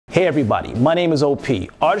Hey everybody, my name is OP,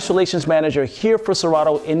 Artist Relations Manager here for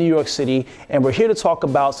Serato in New York City, and we're here to talk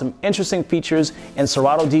about some interesting features in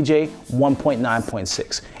Serato DJ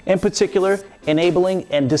 1.9.6. In particular, enabling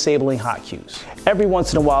and disabling hot cues. Every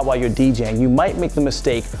once in a while you're DJing, you might make the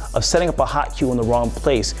mistake of setting up a hot cue in the wrong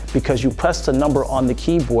place because you pressed a number on the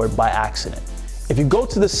keyboard by accident. If you go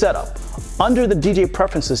to the setup, under the DJ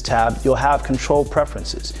Preferences tab, you'll have Control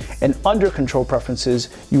Preferences, and under Control Preferences,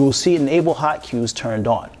 you will see Enable Hot Cues turned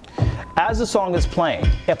on. As the song is playing,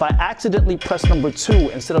 if I accidentally press number 2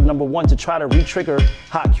 instead of number 1 to try to re-trigger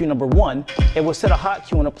hot cue number 1, it will set a hot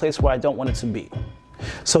cue in a place where I don't want it to be.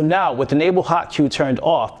 So now, with Enable Hot Cue turned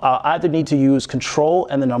off, I'll either need to use Control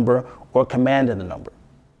and the number or Command and the number.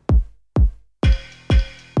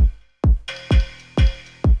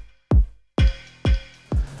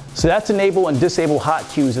 So that's enable and disable hot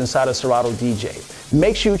cues inside of Serato DJ.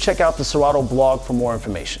 Make sure you check out the Serato blog for more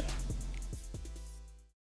information.